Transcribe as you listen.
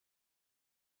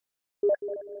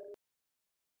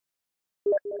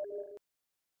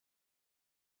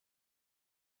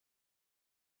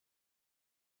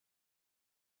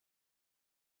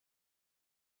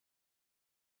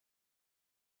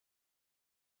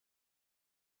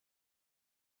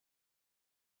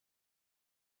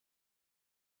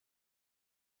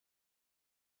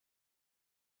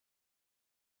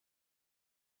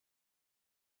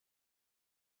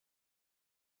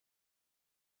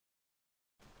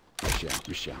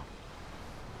shall.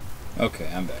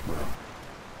 Okay, I'm back.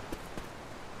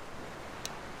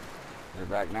 You're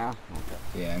back now? Okay.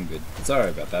 Yeah, I'm good. Sorry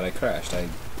about that. I crashed. I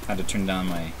had to turn down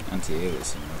my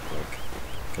anti-aliasing real quick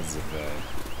because of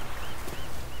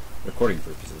recording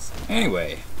purposes.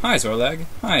 Anyway, hi Sorlag.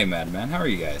 Hi Madman. How are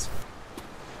you guys?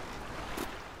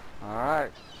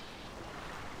 Alright.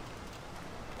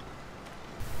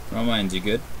 Romines, you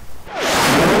good?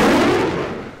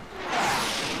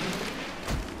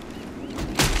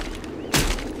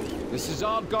 This is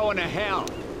all going to hell.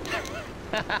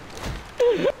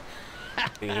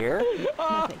 You here?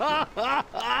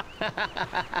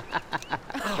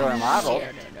 Sure, model.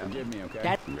 Forgive me,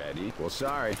 okay? Ready? Well,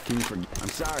 sorry. I'm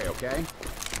sorry, okay?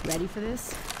 Ready for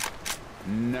this?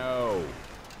 No.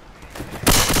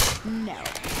 No.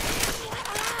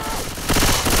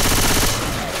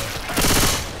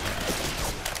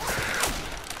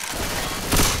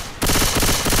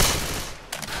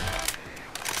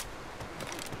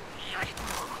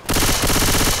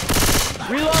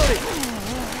 Reloading!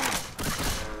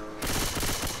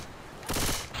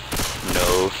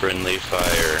 No friendly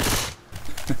fire.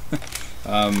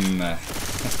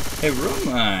 Hey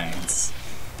Romines!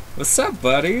 What's up,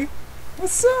 buddy?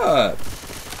 What's up?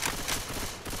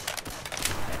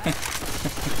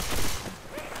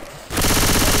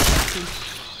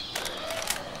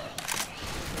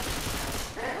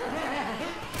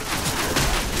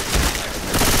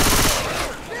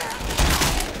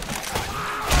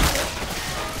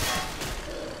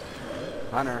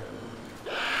 Hunter.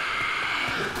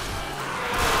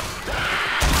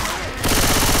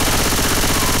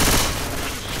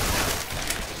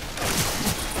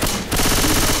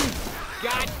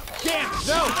 God damn,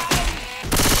 no!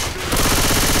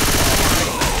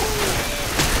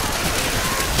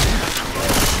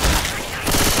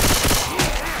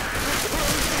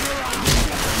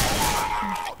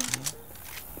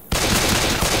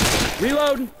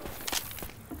 Reloading!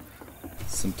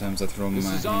 Sometimes I throw my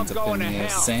hands up in the air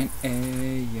saying,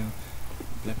 ayo,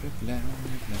 blah blah blah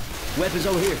blah. Weapons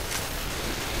over here.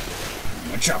 I'm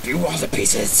gonna chop you all to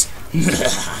pieces!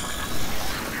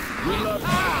 Reload.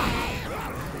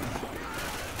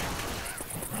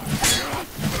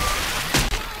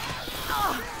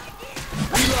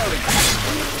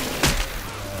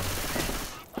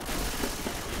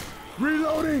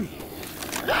 Reloading.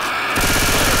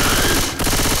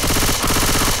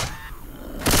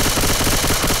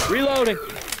 Reloading!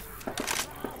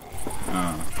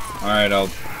 Oh. Alright, I'll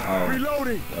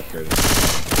Reloading. upgrade it.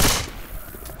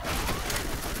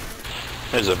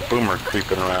 There's a boomer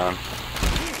creeping around.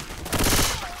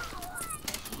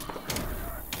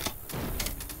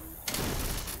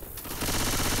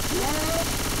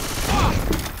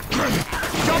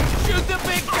 Don't shoot the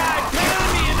big guy!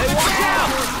 Enemy in the watch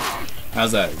out!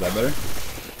 How's that? Is that better?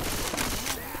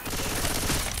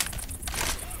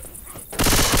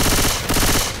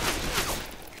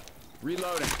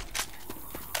 Reloading.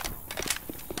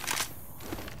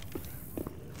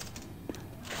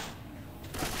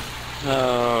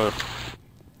 Oh,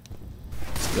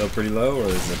 Still pretty low, or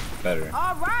is it better?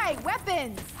 All right,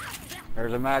 weapons.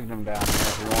 There's a Magnum down there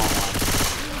if you want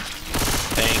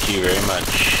thank you very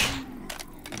much.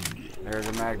 one. There's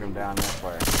a Magnum down this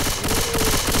way.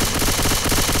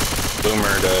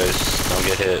 Boomer does. Don't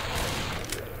get hit.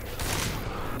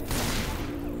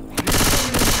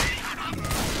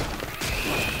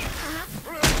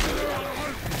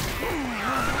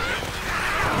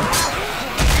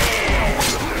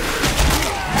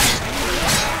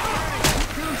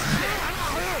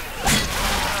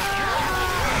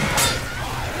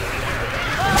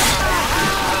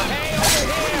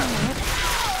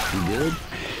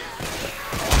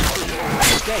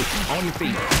 Stay on your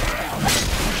feet.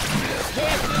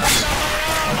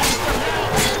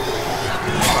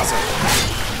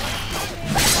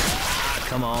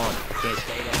 Come on.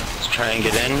 Let's try and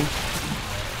get in.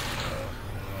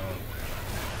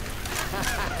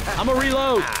 I'm a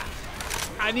reload.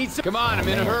 I need some. Come on, I'm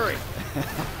in a hurry.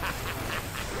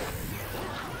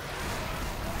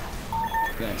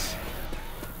 Thanks.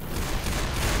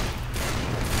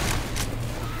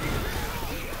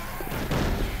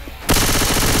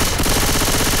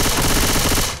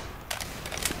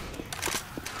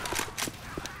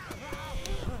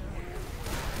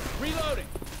 Reloading.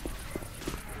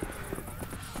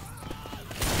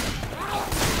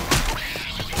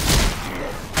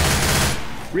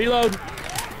 Reload.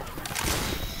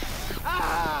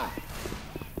 Ah!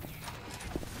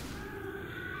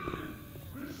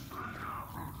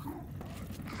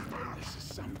 This is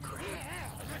some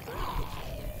crap.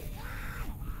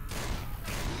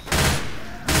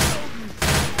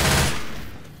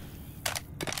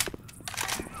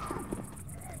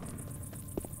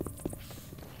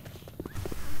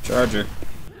 Charger.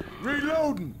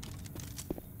 Reloading.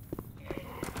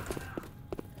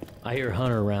 I hear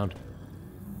Hunter around.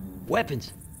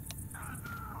 Weapons.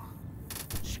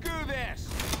 Screw this.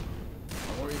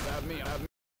 Don't worry about me.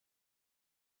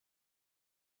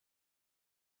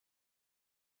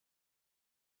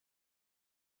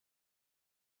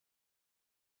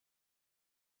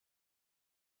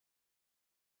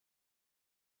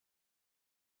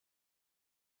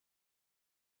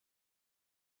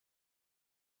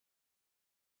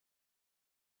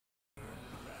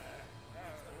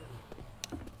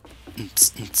 Yep,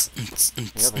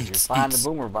 if you find the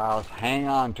boomer vials, hang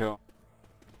on to them.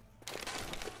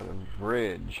 For the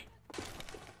bridge.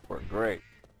 Work great.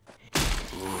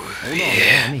 Hold on,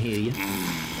 let me hear you.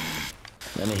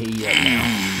 Let me hear you up now.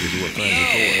 This is what friends are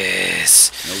for.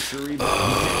 Yes. No siree,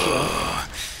 Oh.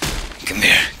 Come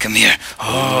here, come here.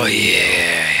 Oh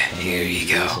yeah. Here you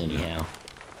go. Anyhow.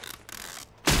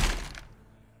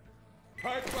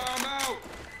 Pipe bomb out.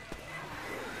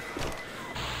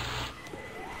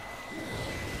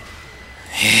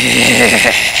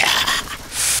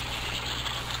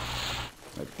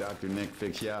 Let Dr. Nick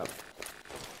fix you up.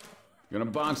 Gonna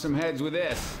bonk some heads with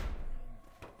this.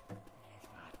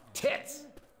 Tits!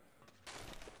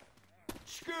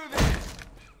 Screw this!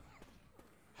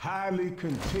 Highly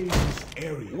contagious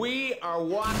area. We are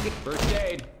walking. First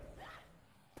aid.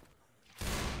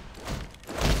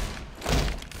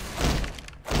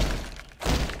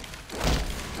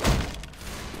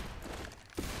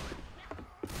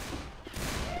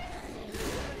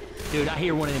 Dude, I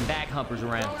hear one of them back humpers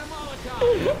around.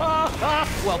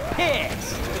 Well,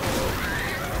 piss!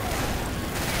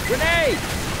 Grenade!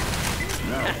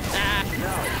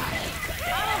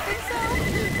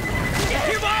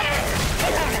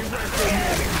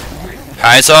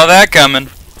 I saw that coming.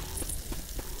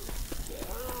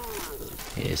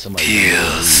 Yeah, somebody.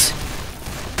 Pills.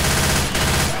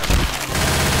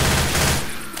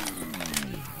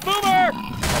 Boomer!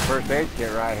 My first aid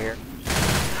kit right here.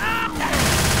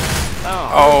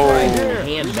 Oh,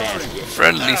 Hand basket.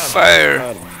 friendly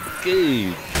fire.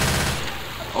 Dude.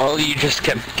 Well, you just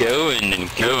kept going and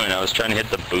going. I was trying to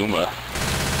hit the boomer.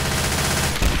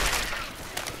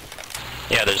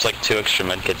 Yeah, there's like 2 extra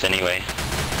medkits anyway.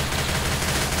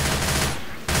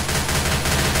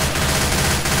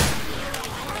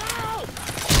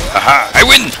 Aha, I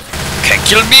win! Can't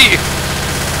kill me!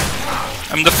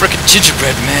 I'm the frickin'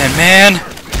 gingerbread man.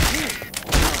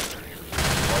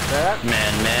 What's that?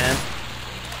 Man.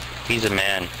 He's a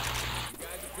man.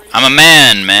 I'm a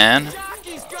man.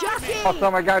 Oh,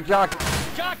 somebody got jockey.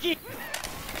 Jockey!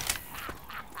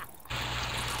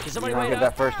 Can somebody You want wait to get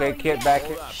up? that first aid kit back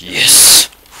here? Yes.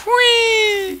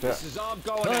 Whee! This is all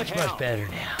going Much, to hell. much better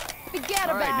now. Forget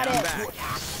All right, about now I'm it. back.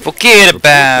 Forget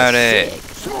about it.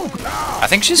 I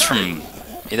think she's from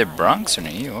either Bronx or New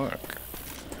York.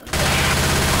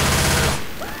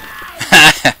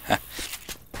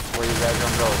 Where you guys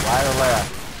gonna go? Right or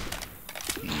left?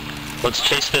 Let's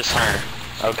chase this hunter.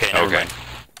 Okay, never Okay. mind.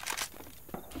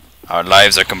 Our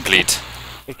lives are complete.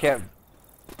 He kept.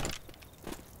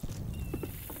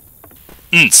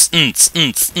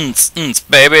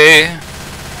 Baby.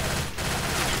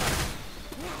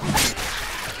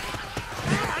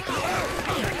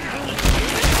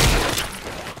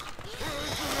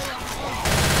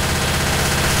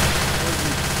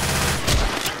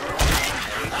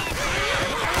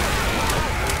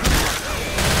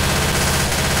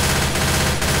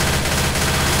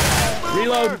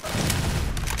 Reload!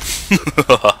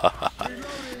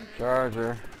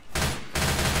 Charger.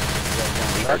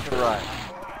 Left to right.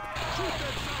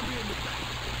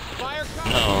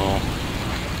 No.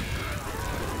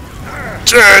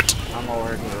 Dirt. I'm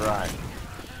over here to the right.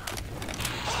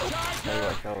 Maybe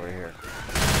like over here.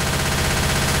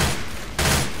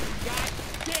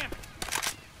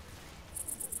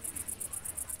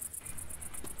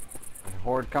 There's a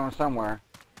horde coming somewhere.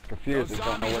 Confused,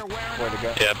 don't know where to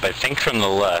go. Yep, I think from the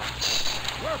left.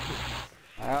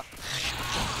 Yep.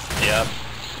 Yep.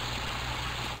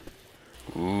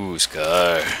 Ooh,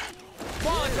 Scar.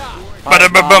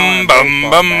 Pipe bomb, Bum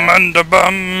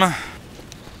bum.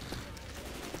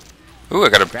 Ooh, I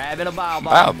got a Grabbing a bile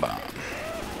bow bomb. bomb.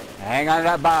 Hang on to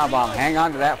that bio bomb. Hang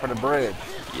on to that for the bridge.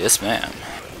 Yes, ma'am.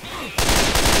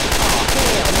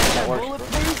 That works.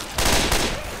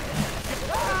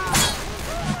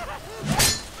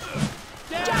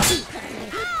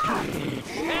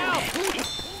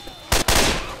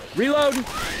 Reloading!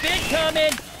 Big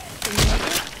coming!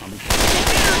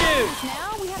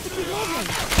 Now we have to keep moving.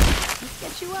 Let's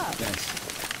get you up.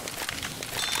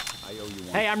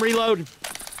 Hey, I'm reloading.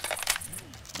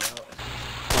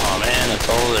 Oh man, that's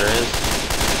all there is.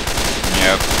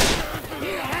 Yep.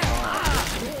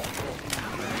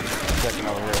 Checking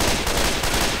over here.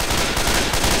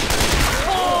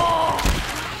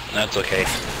 That's okay.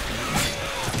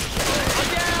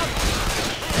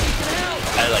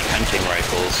 I like hunting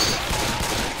rifles.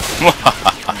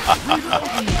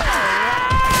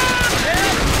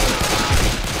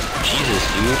 Jesus,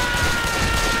 dude.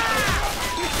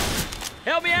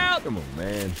 Help me out! Come on,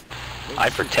 man. I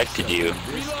protected you.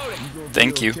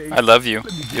 Thank you. I love you.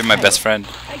 You're my best friend.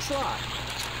 Thanks a lot.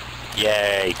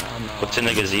 Yay. What's in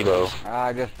the gazebo?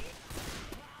 Just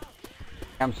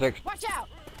M6. Watch out!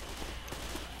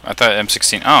 I thought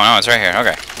M16. Oh no, it's right here.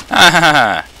 Okay.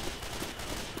 Ah,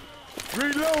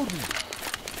 Reloading.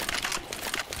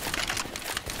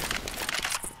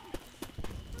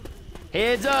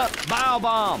 Heads up! Bile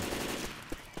bomb!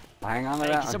 Hang on to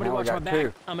Hey, that. can somebody Now we watch my got back?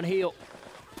 two. I'm gonna heal.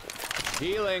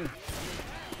 Healing.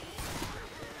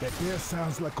 That there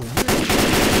sounds like a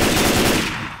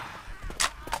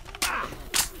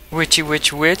witch.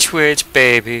 witch,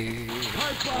 baby.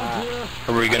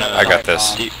 Are we gonna... I got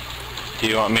this. Do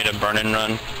you want me to burn and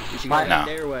run? You should Mike. go No. down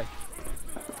the airway.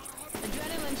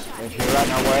 Adrenaline shot. Is she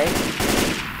running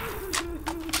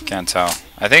away? Can't tell.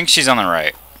 I think she's on the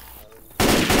right.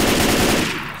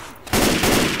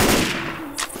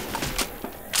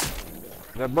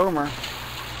 The boomer.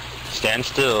 Stand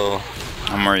still.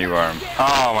 I'm where you are.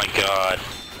 Oh my god.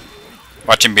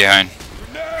 Watch him behind.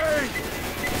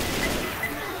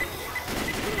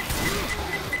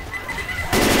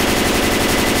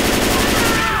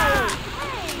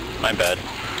 My bad.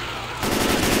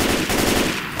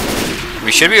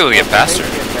 We should be able to get past her.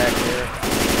 Get back here.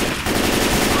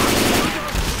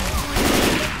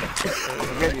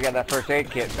 Good, you got that first aid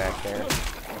kit back there.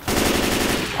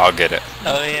 I'll get it.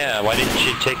 Oh yeah, why didn't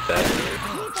you take that?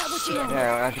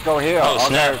 Yeah, let's go here. Oh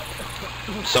snap.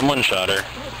 Okay. Someone shot her.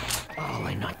 Oh,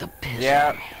 I knocked the piss.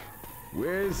 Yeah.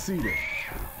 Where is Cedar?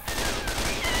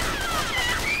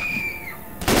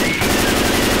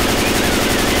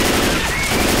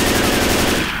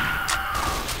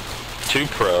 Too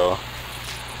pro.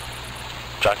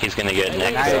 Jockey's gonna get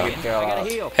necked Now you out. get I killed. gotta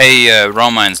heal. Hey,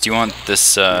 Romines, do you want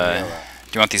this? Do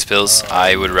you want these pills?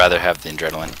 I would rather have the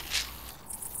adrenaline.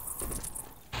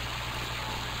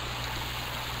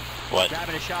 What?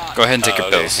 Grabbing a shot. Go ahead and take your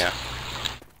okay, pills. yeah.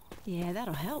 Yeah,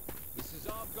 that'll help. This is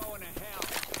all going to hell.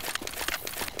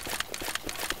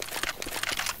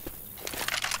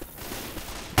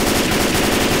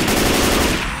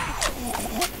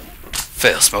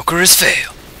 Fail, smoker is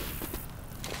fail.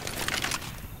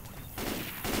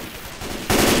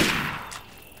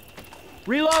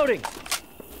 Reloading!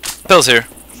 Pills here.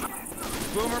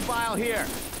 Boomer bile here.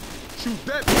 Shoot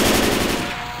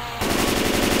that.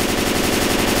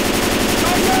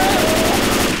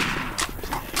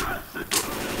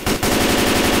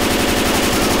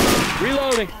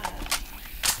 Reloading!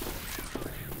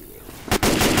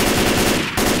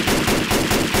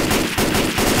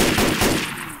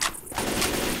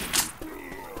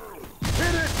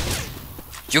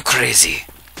 You crazy.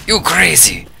 You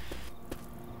crazy.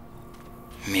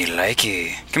 Me like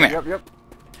it. Come here. Yep, yep.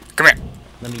 Come here.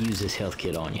 Let me use this health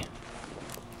kit on you.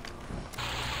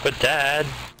 But Dad,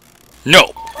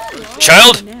 No.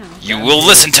 Child, you will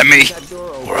listen to me,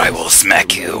 or I will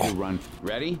smack you. Run.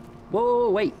 Ready? Whoa, whoa, whoa,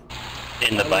 wait.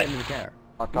 in the butt. Into the car.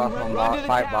 I'll toss Run one to the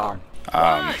pipe tower.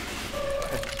 bomb.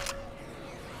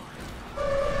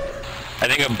 I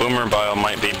think a boomer bile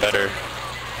might be better.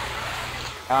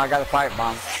 I got a pipe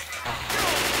bomb.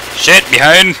 Shit,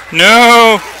 behind.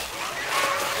 No.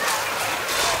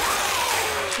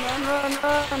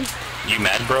 You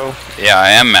mad, bro? Yeah,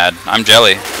 I am mad. I'm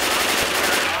jelly.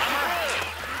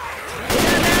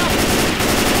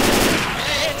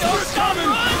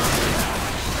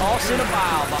 Toss in a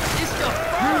bile bomb. This stuff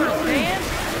burns, man.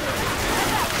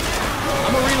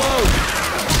 I'm gonna reload.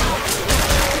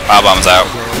 Power bomb's out.